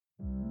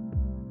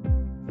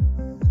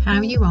How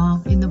you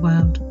are in the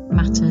world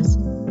matters.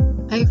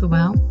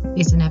 Overwhelm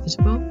is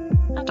inevitable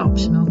and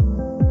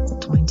optional.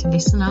 It's time to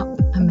listen up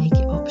and make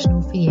it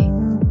optional for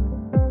you.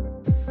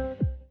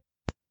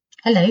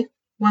 Hello,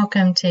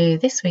 welcome to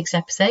this week's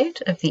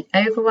episode of the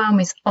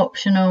Overwhelm is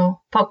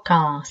Optional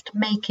podcast,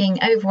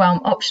 making overwhelm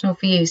optional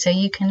for you so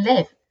you can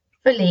live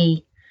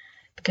fully,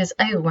 because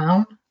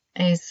overwhelm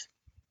is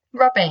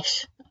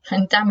rubbish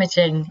and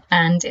damaging,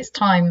 and it's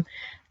time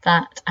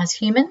that as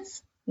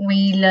humans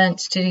we learnt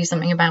to do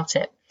something about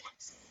it.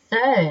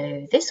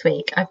 So this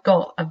week I've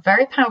got a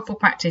very powerful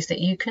practice that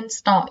you can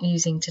start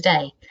using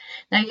today.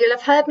 Now you'll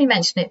have heard me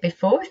mention it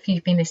before if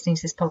you've been listening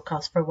to this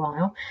podcast for a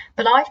while,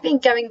 but I've been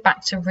going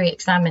back to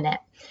re-examine it.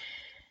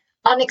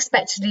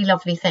 Unexpectedly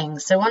lovely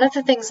things. So one of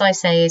the things I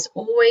say is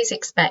always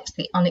expect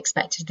the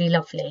unexpectedly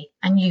lovely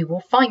and you will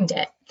find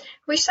it,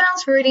 which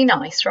sounds really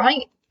nice,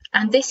 right?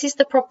 And this is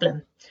the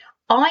problem.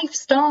 I've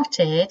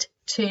started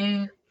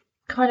to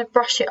kind of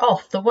brush it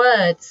off. The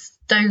words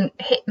don't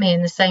hit me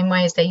in the same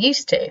way as they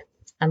used to.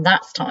 And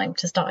that's time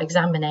to start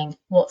examining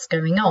what's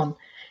going on.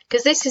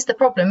 Because this is the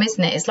problem,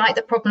 isn't it? It's like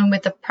the problem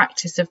with the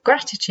practice of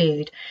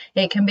gratitude.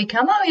 It can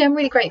become, oh yeah, I'm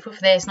really grateful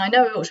for this, and I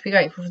know I ought to be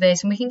grateful for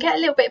this, and we can get a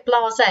little bit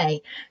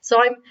blasé.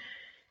 So I'm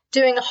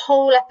doing a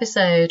whole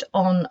episode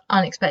on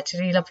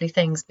unexpectedly lovely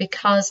things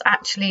because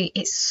actually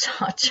it's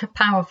such a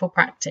powerful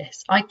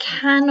practice. I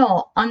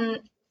cannot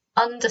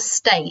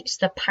understate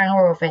the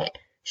power of it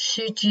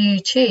should you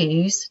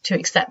choose to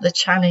accept the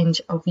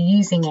challenge of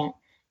using it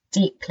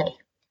deeply.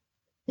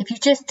 If you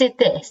just did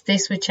this,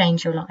 this would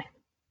change your life.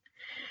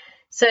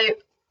 So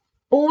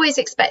always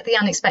expect the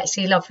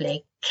unexpectedly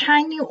lovely.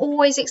 Can you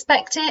always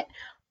expect it?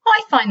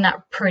 I find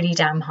that pretty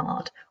damn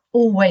hard.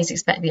 Always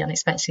expect the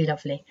unexpectedly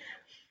lovely.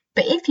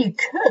 But if you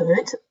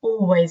could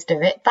always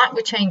do it, that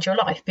would change your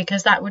life,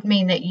 because that would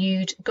mean that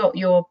you'd got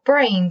your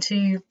brain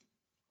to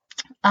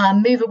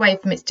move away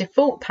from its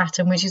default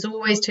pattern, which is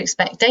always to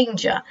expect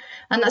danger.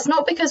 And that's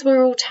not because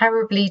we're all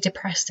terribly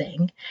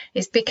depressing.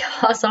 It's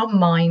because our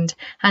mind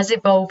has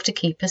evolved to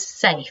keep us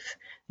safe,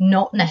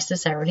 not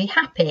necessarily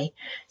happy.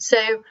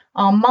 So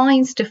our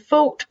mind's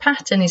default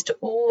pattern is to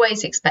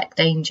always expect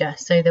danger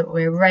so that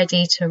we're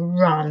ready to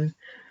run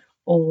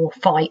or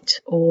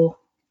fight or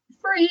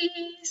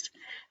freeze.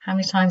 How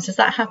many times does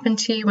that happen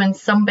to you when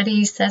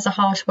somebody says a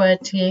harsh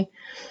word to you?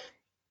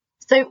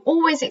 So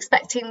always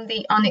expecting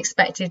the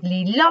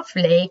unexpectedly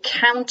lovely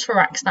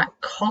counteracts that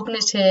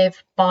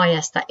cognitive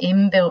bias, that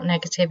inbuilt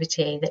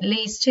negativity that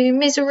leads to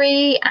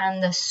misery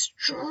and the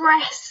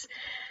stress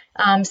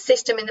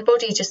system in the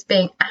body just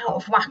being out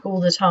of whack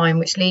all the time,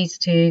 which leads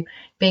to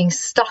being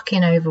stuck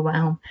in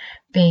overwhelm,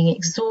 being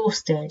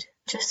exhausted,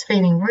 just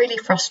feeling really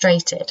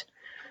frustrated.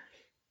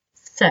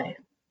 So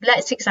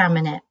let's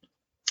examine it.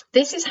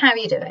 This is how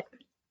you do it.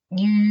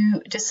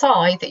 You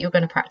decide that you're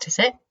going to practice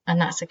it,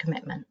 and that's a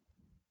commitment.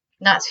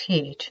 That's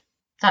huge.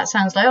 That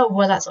sounds like, oh,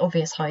 well, that's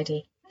obvious,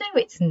 Heidi. No,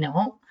 it's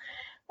not.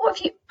 What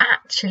have you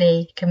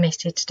actually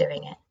committed to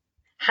doing it?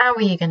 How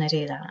are you going to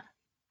do that?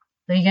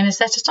 Are you going to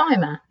set a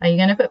timer? Are you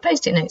going to put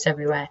Post-it notes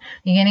everywhere? Are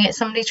you going to get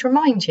somebody to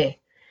remind you?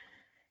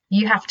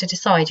 You have to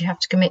decide. You have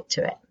to commit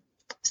to it.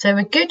 So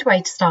a good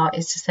way to start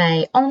is to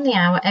say, on the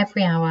hour,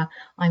 every hour,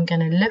 I'm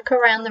going to look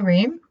around the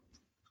room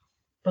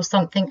for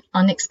something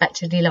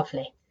unexpectedly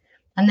lovely.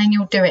 And then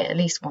you'll do it at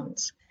least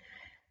once.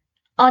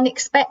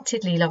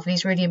 Unexpectedly lovely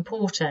is really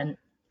important.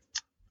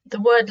 The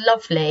word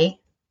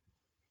lovely,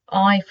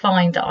 I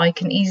find that I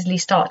can easily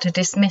start to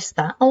dismiss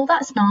that. Oh,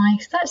 that's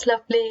nice. That's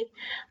lovely.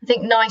 I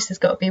think nice has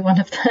got to be one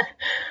of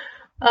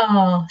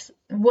the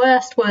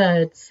worst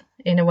words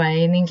in a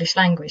way in the English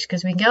language,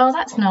 because we go, oh,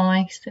 that's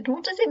nice. And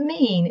what does it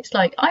mean? It's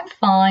like, I'm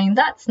fine.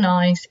 That's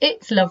nice.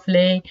 It's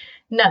lovely.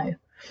 No,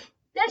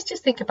 let's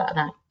just think about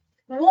that.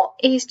 What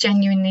is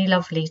genuinely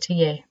lovely to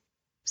you?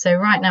 So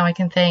right now I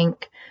can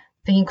think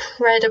the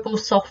incredible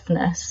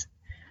softness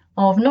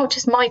of not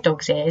just my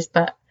dog's ears,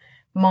 but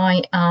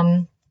my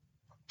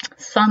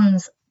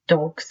son's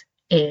dog's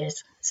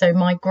ears. So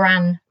my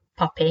gran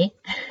puppy,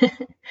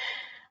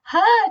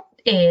 her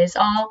ears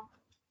are,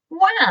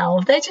 wow,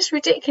 they're just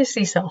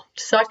ridiculously soft.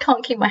 So I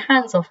can't keep my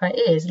hands off her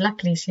ears.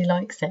 Luckily, she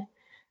likes it.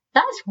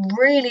 That's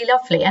really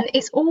lovely. And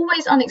it's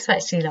always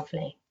unexpectedly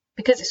lovely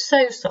because it's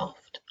so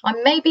soft.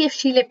 And maybe if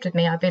she lived with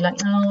me, I'd be like,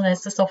 oh,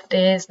 there's the soft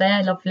ears.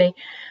 They're lovely.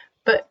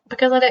 But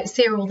because I don't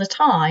see her all the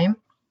time,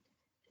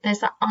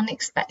 there's that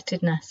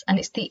unexpectedness. And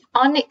it's the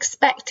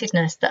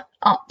unexpectedness that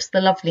ups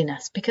the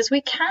loveliness, because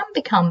we can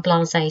become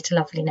blasé to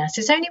loveliness.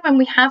 It's only when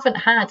we haven't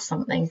had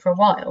something for a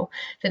while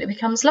that it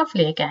becomes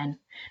lovely again.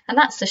 And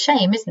that's a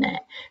shame, isn't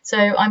it? So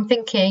I'm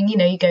thinking,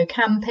 you go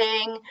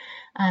camping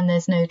and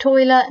there's no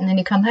toilet, and then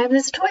you come home and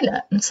there's a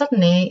toilet. And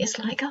suddenly it's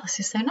like, oh, this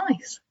is so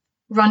nice.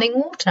 Running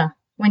water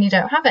when you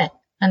don't have it,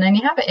 and then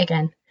you have it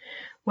again.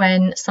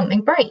 When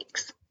something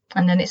breaks,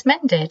 and then it's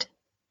mended.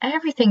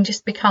 Everything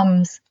just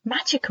becomes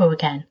magical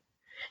again.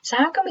 So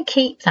how can we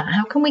keep that?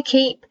 How can we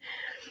keep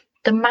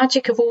the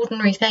magic of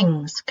ordinary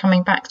things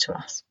coming back to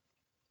us?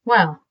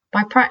 Well,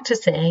 by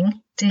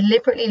practicing,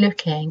 deliberately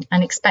looking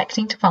and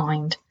expecting to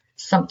find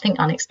something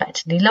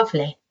unexpectedly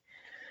lovely.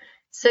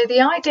 So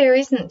the idea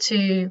isn't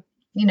to,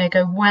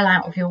 go well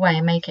out of your way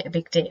and make it a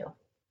big deal.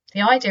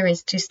 The idea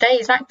is to stay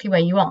exactly where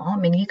you are. I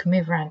mean, you can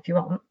move around if you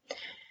want,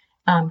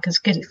 because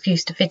good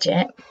excuse to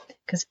fidget,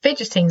 because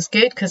fidgeting's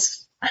good,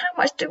 because how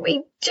much do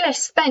we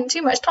just spend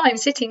too much time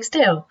sitting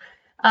still?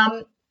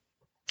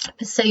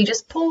 So you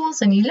just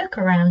pause and you look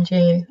around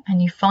you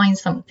and you find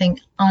something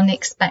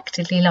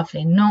unexpectedly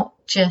lovely, not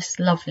just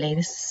lovely.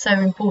 This is so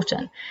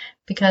important,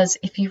 because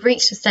if you've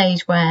reached a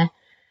stage where,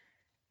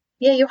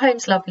 your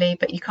home's lovely,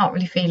 but you can't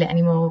really feel it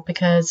anymore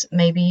because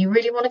maybe you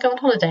really want to go on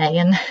holiday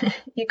and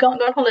you can't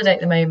go on holiday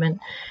at the moment,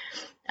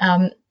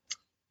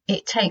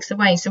 it takes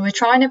away. So we're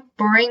trying to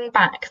bring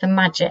back the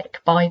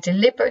magic by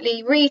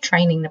deliberately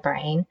retraining the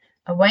brain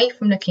away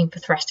from looking for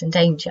threat and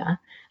danger,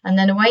 and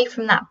then away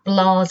from that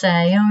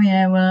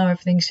blasé,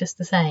 everything's just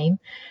the same,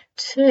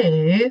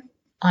 to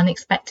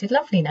unexpected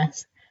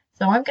loveliness.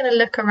 So I'm going to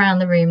look around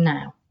the room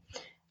now.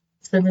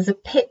 So there's a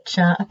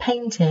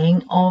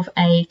painting of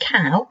a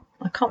cow.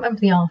 I can't remember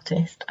the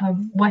artist, a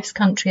West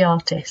Country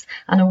artist,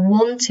 and I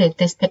wanted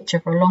this picture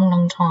for a long,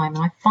 long time.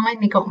 And I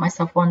finally got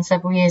myself one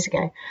several years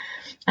ago.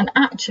 And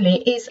actually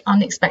it is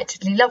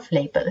unexpectedly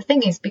lovely. But the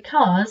thing is,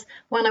 because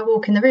when I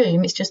walk in the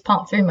room, it's just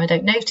part of the room, I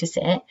don't notice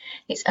it.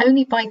 It's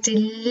only by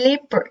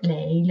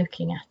deliberately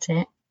looking at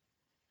it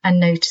and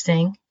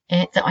noticing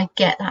it that I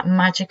get that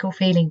magical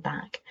feeling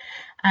back.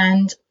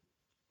 And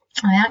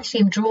I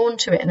actually am drawn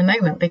to it in the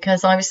moment,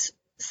 because I was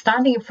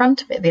standing in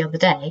front of it the other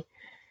day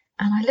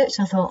and I looked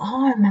and I thought,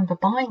 I remember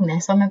buying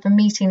this. I remember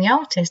meeting the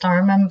artist. I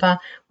remember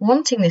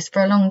wanting this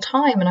for a long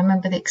time. And I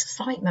remember the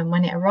excitement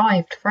when it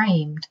arrived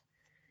framed.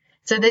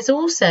 So there's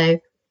also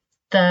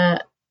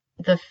the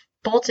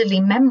bodily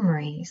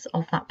memories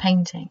of that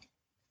painting.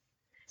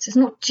 So it's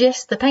not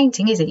just the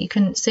painting, is it? You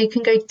can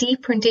go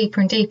deeper and deeper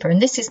and deeper. And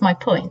this is my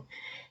point.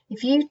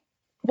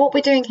 What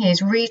we're doing here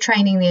is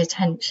retraining the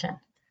attention.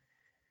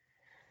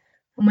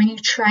 And when you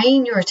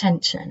train your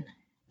attention,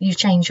 you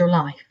change your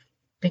life,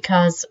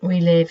 because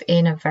we live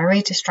in a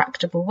very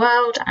distractible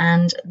world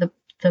and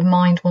the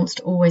mind wants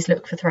to always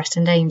look for threat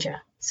and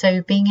danger.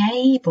 So being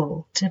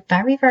able to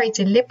very, very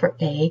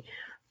deliberately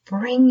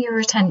bring your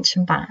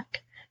attention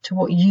back to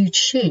what you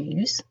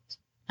choose,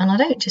 and I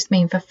don't just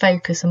mean for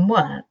focus and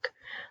work,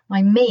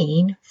 I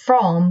mean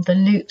from the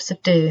loops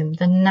of doom,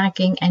 the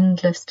nagging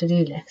endless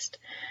to-do list,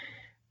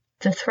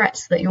 the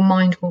threats that your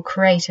mind will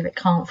create if it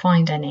can't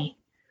find any.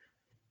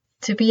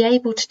 To be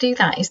able to do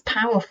that is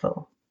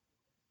powerful.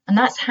 And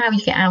that's how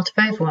you get out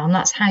of overwhelm.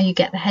 That's how you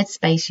get the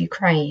headspace you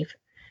crave.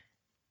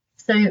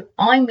 So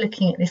I'm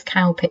looking at this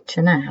cow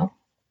picture now,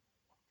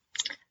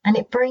 and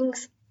it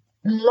brings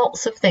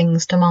lots of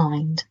things to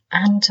mind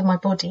and to my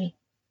body.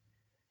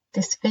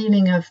 This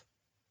feeling of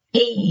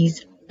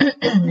ease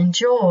and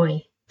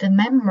joy, the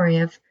memory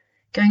of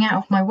going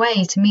out of my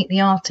way to meet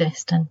the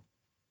artist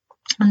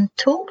and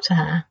talk to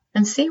her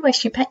and see where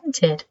she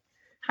painted.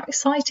 How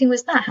exciting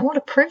was that? What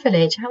a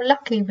privilege. How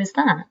lucky was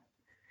that?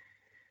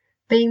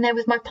 Being there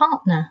with my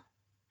partner.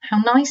 How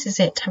nice is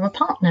it to have a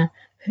partner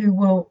who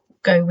will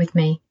go with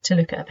me to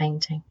look at a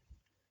painting,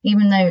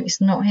 even though it's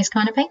not his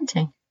kind of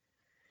painting?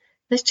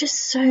 There's just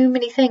so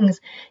many things.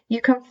 You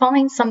can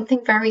find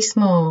something very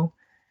small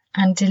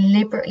and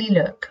deliberately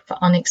look for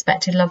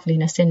unexpected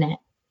loveliness in it,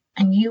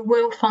 and you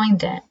will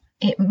find it.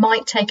 It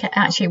will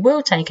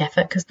take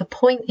effort, because the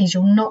point is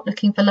you're not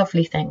looking for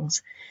lovely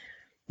things.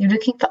 You're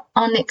looking for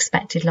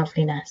unexpected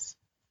loveliness.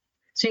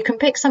 So you can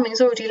pick something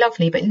that's already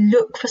lovely, but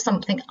look for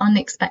something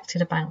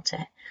unexpected about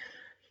it.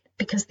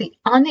 Because the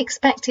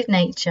unexpected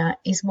nature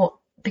is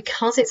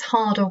because it's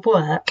harder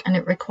work and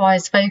it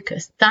requires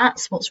focus,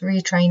 that's what's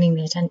retraining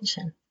the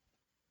attention.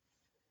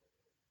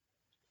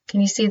 Can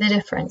you see the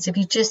difference? If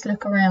you just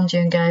look around you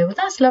and go, well,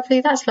 that's lovely,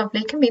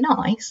 it can be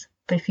nice.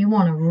 But if you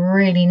want to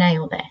really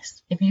nail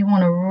this, if you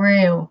want a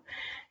real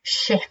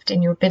shift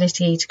in your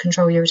ability to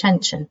control your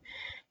attention,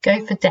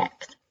 go for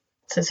depth.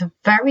 So it's a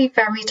very,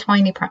 very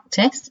tiny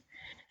practice.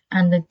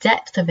 And the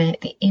depth of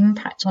it, the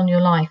impact on your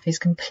life, is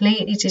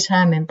completely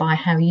determined by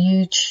how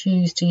you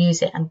choose to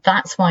use it. And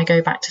that's why I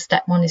go back to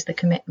step one, is the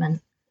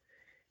commitment.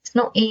 It's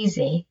not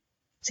easy.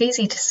 It's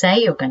easy to say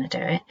you're going to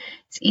do it.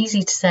 It's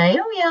easy to say,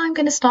 I'm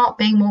going to start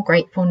being more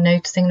grateful,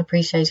 noticing and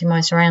appreciating my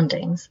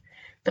surroundings.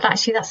 But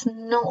actually, that's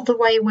not the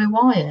way we're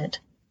wired.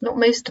 Not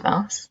most of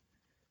us.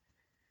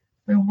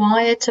 We're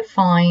wired to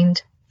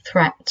find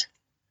threat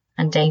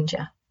and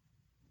danger.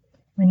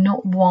 We're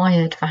not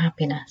wired for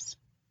happiness.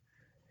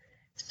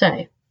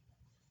 So,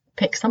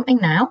 pick something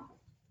now.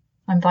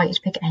 I invite you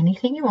to pick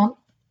anything you want.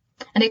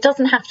 And it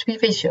doesn't have to be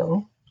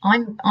visual.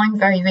 I'm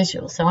very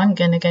visual, so I'm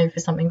going to go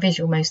for something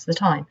visual most of the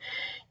time.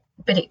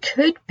 But it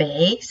could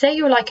be, say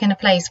you're like in a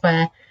place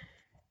where,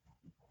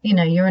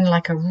 you're in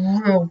like a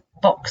real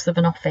box of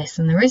an office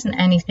and there isn't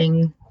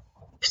anything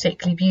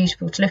particularly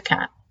beautiful to look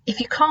at.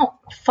 If you can't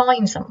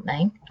find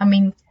something,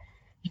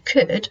 you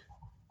could,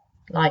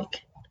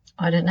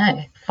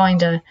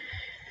 find a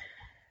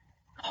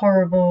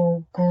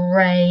horrible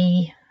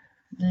grey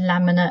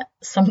laminate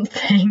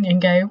something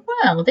and go,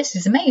 well, this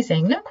is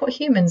amazing, look what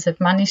humans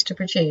have managed to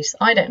produce.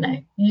 I don't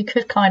know, you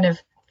could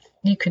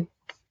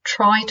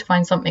try to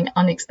find something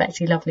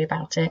unexpectedly lovely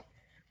about it.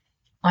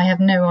 I have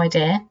no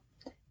idea,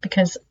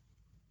 because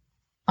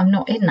I'm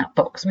not in that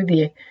box with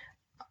you.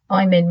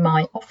 I'm in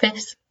my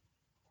office,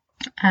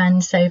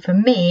 and so for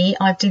me,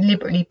 I've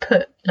deliberately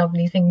put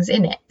lovely things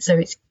in it so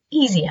it's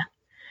easier.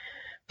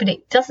 But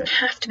it doesn't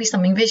have to be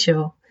something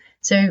visual.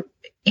 So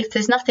if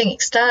there's nothing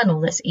external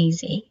that's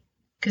easy,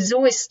 because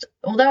always,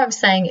 although I'm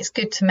saying it's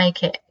good to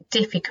make it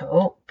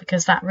difficult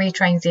because that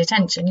retrains the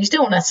attention, you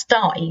still want to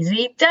start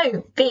easy.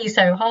 Don't be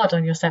so hard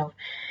on yourself.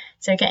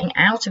 So getting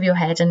out of your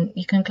head, and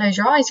you can close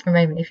your eyes for a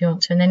moment if you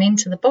want to, and then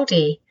into the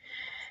body.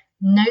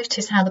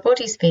 Notice how the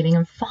body's feeling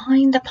and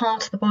find the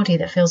part of the body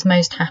that feels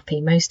most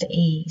happy, most at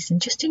ease, and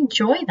just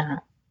enjoy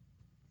that.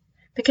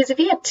 Because if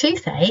you had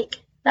toothache,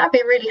 that'd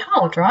be really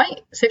hard,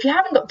 right? So if you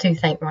haven't got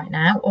toothache right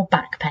now, or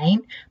back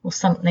pain, or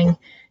something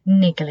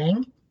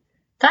niggling,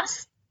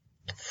 that's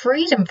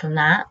freedom from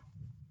that.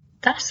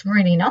 That's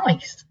really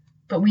nice.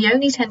 But we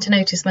only tend to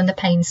notice when the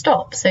pain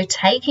stops. So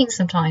taking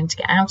some time to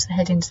get out of the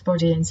head into the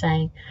body and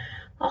saying,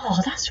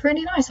 oh, that's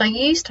really nice. I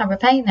used to have a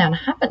pain there and I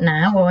haven't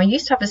now, or I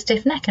used to have a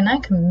stiff neck and now I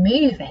can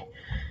move it.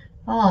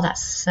 Oh,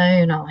 that's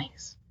so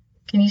nice.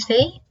 Can you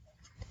see?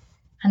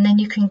 And then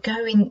you can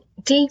go in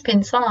deep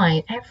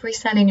inside every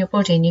cell in your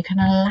body, and you can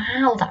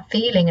allow that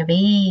feeling of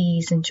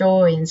ease and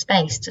joy and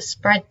space to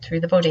spread through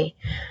the body.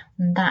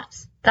 And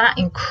that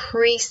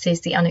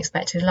increases the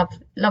unexpected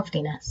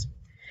loveliness.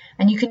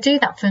 And you can do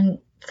that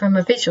from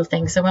a visual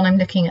thing. So when I'm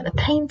looking at the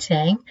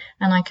painting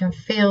and I can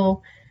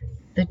feel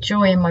the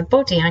joy in my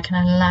body, I can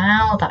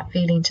allow that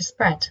feeling to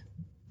spread.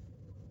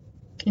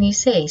 Can you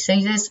see? So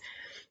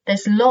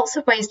there's lots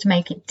of ways to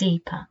make it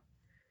deeper.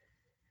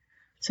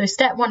 So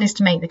step one is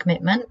to make the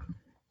commitment.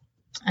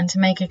 And to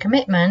make a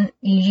commitment,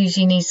 you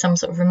usually need some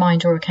sort of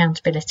reminder or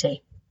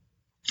accountability.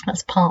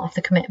 That's part of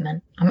the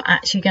commitment. I'm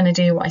actually going to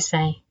do what I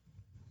say.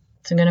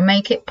 So I'm going to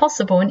make it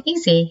possible and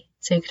easy.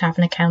 So you could have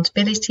an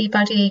accountability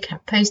buddy, you could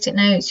have post-it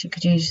notes, you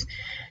could use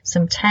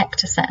some tech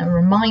to set a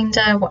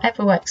reminder,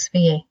 whatever works for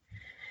you.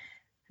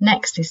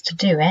 Next is to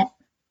do it.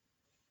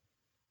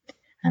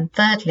 And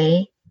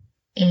thirdly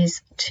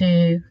is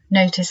to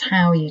notice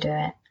how you do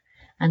it,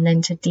 and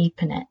then to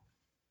deepen it.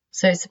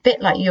 So it's a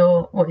bit like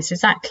it's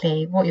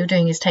exactly what you're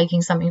doing is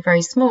taking something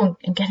very small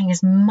and getting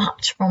as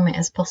much from it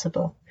as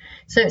possible.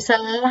 So it's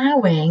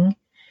allowing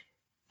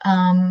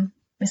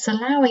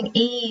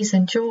ease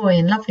and joy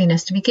and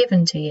loveliness to be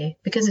given to you,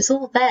 because it's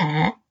all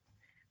there,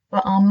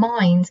 but our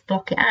minds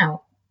block it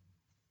out.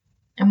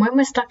 And when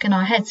we're stuck in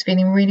our heads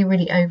feeling really,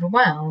 really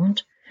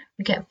overwhelmed,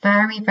 we get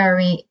very,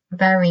 very,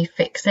 very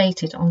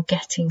fixated on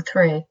getting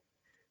through.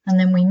 And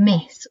then we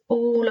miss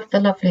all of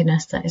the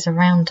loveliness that is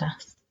around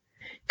us.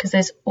 Because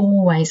there's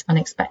always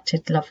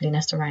unexpected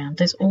loveliness around.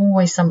 There's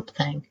always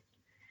something.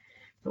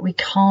 But we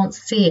can't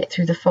see it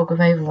through the fog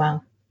of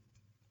overwhelm.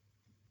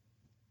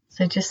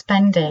 So just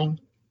spending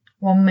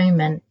one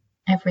moment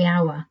every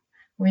hour,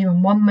 or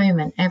even one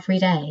moment every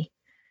day,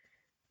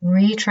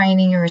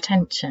 retraining your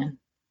attention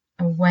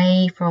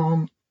away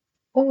from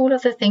all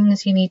of the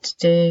things you need to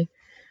do,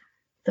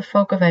 the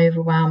fog of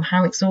overwhelm,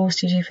 how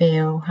exhausted you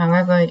feel,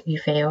 however you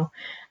feel,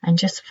 and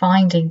just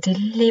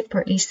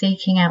deliberately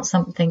seeking out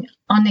something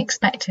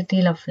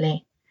unexpectedly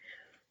lovely,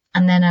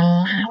 and then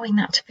allowing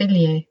that to fill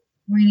you,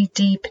 really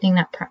deepening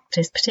that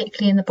practice,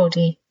 particularly in the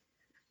body,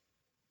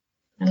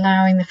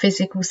 allowing the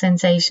physical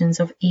sensations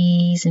of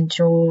ease and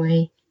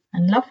joy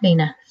and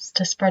loveliness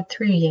to spread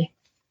through you.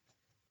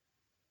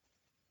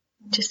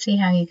 Just see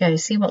how you go,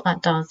 see what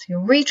that does.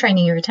 You're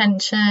retraining your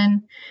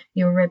attention,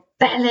 you're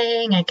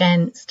rebelling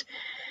against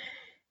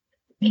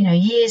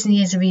years and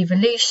years of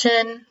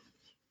evolution.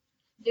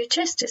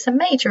 It's a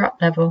major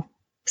up level.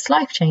 It's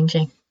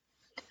life-changing.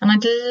 And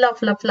I'd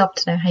love, love, love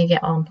to know how you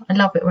get on. I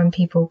love it when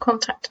people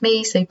contact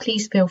me, so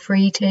please feel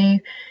free to.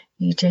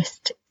 You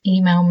just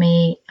email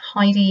me,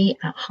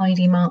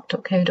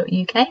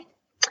 heidi@heidimark.co.uk.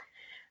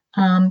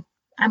 And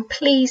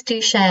please do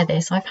share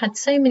this. I've had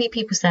so many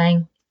people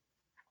saying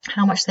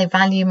how much they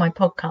value my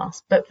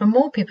podcast, but for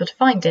more people to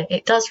find it,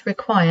 it does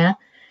require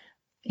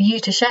you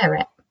to share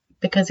it,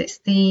 because it's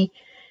the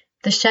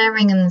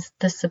sharing and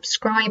the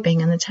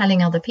subscribing and the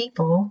telling other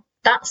people.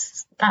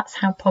 That's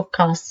how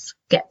podcasts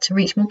get to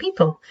reach more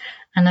people.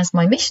 And as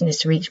my mission is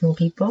to reach more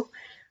people,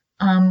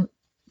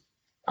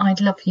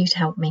 I'd love you to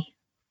help me.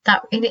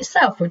 That in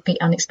itself would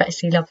be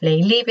unexpectedly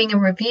lovely. Leaving a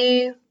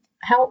review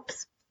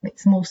helps.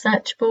 It's more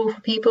searchable for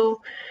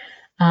people,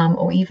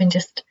 or even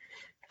just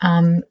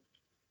sharing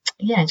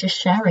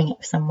it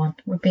with someone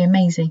would be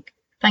amazing.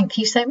 Thank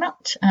you so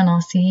much, and I'll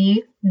see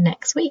you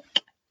next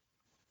week.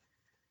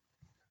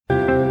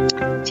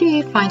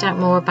 To find out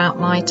more about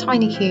my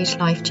tiny, huge,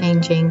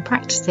 life-changing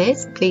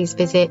practices, please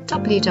visit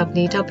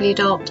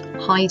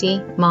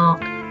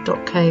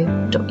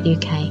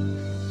www.heidimark.co.uk.